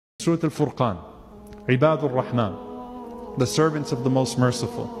Surah Al-Furqan, Ibadur Rahman, the servants of the Most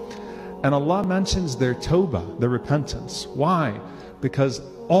Merciful. And Allah mentions their tawbah, their repentance. Why? Because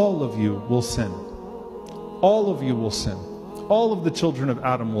all of you will sin. All of you will sin. All of the children of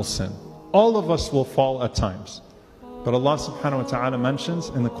Adam will sin. All of us will fall at times. But Allah subhanahu wa ta'ala mentions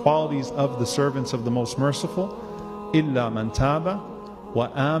in the qualities of the servants of the Most Merciful, إِلَّا مَنْ تَابَ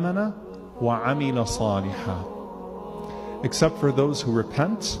وَآمَنَ وَعَمِلَ صَالِحًا. Except for those who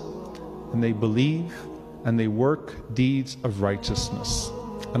repent and they believe and they work deeds of righteousness.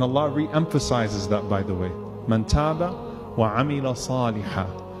 And Allah re-emphasizes that, by the way. مَنْ تَابَ وَعَمِلَ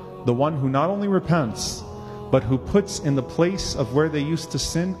صَالِحًا. The one who not only repents, but who puts in the place of where they used to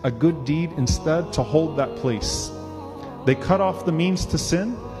sin a good deed instead to hold that place. They cut off the means to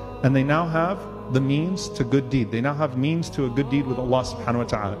sin, and they now have the means to good deed. They now have means to a good deed with Allah subhanahu wa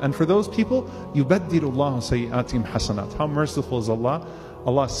ta'ala. And for those people, يُبَدِّلُ اللَّهُ سَيِّئَاتِهِمْ حَسَنَاتٍ. How merciful is Allah?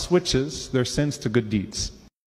 Allah switches their sins to good deeds.